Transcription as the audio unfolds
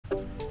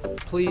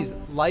Please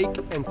like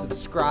and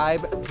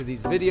subscribe to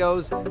these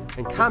videos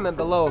and comment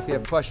below if you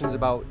have questions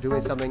about doing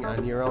something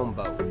on your own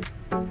boat.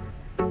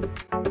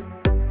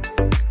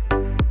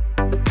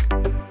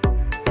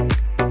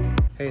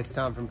 Hey, it's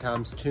Tom from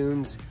Tom's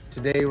Toons.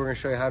 Today we're going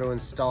to show you how to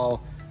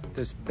install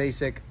this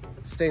basic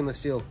stainless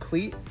steel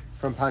cleat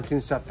from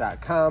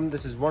pontoonstuff.com.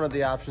 This is one of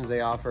the options they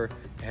offer.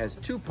 It has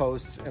 2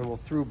 posts and will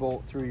through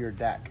bolt through your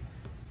deck.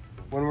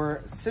 When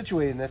we're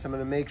situating this, I'm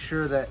going to make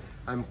sure that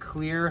I'm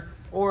clear,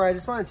 or I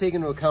just want to take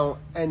into account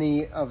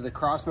any of the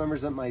cross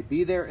members that might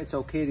be there. It's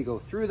okay to go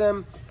through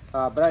them,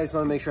 but I just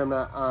want to make sure I'm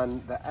not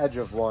on the edge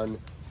of one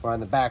or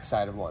on the back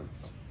side of one.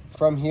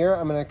 From here,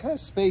 I'm going to kind of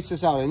space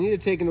this out. I need to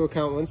take into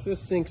account once this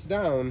sinks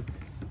down,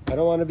 I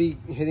don't want to be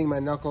hitting my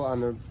knuckle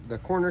on the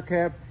corner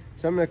cap,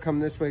 so I'm going to come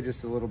this way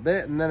just a little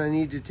bit, and then I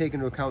need to take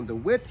into account the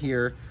width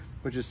here,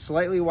 which is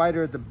slightly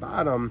wider at the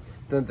bottom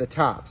than at the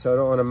top. So I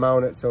don't want to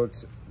mount it so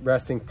it's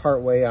resting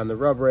part way on the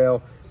rub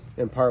rail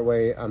and part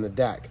way on the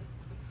deck.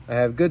 I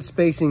have good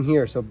spacing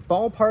here, so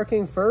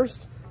ballparking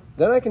first,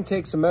 then I can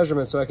take some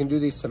measurements so I can do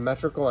these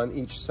symmetrical on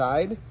each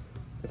side.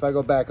 If I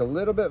go back a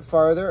little bit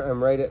farther,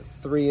 I'm right at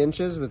 3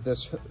 inches with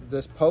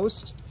this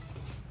post,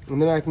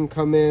 and then I can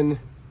come in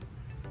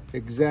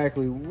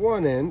exactly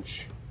 1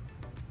 inch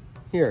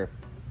here.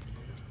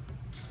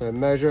 So I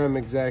measure them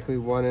exactly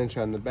 1 inch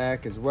on the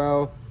back as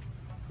well,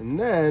 and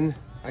then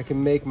I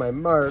can make my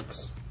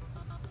marks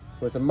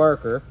with a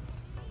marker.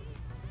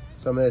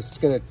 So I'm just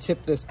going to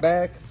tip this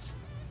back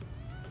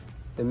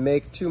and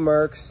make 2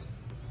 marks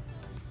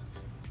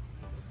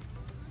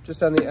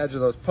just on the edge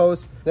of those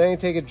posts. Then I can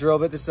take a drill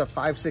bit. This is a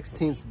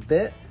 5/16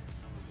 bit.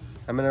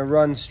 I'm going to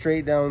run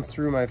straight down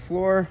through my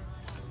floor.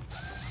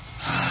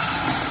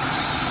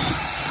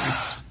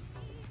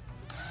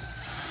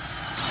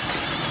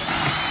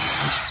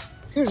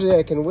 Usually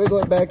I can wiggle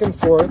it back and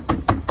forth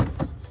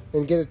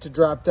and get it to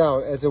drop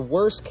down. As a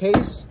worst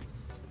case,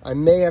 I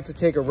may have to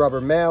take a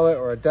rubber mallet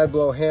or a dead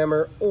blow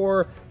hammer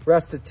or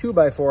rest a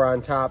 2x4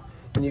 on top,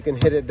 and you can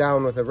hit it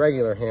down with a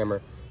regular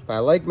hammer. But I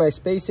like my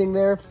spacing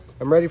there.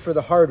 I'm ready for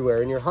the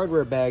hardware. In your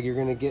hardware bag, you're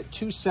gonna get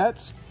 2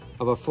 sets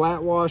of a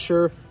flat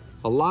washer,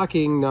 a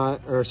locking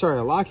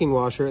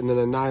washer, and then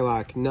a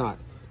nylock nut.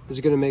 This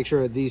is gonna make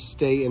sure that these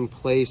stay in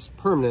place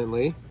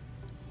permanently.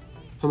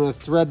 I'm gonna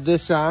thread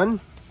this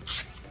on,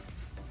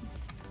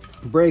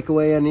 break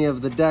away any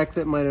of the deck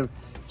that might have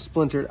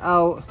splintered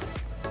out.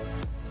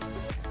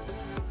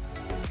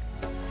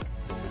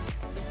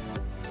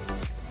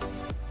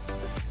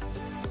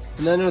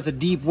 And then with a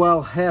deep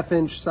well 1/2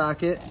 inch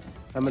socket,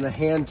 I'm gonna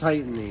hand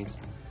tighten these.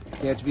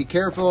 You have to be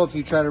careful if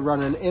you try to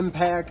run an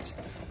impact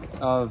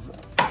of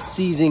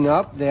seizing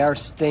up. They are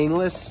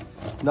stainless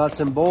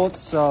nuts and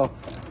bolts, so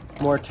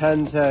more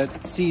tend to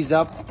seize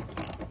up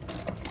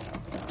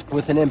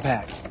with an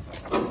impact.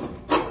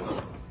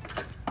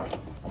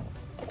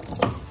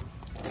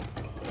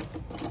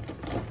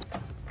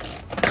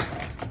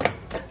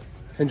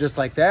 And just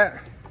like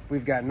that,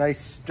 we've got nice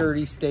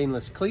sturdy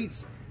stainless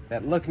cleats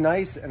that look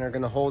nice and are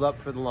gonna hold up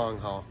for the long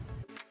haul.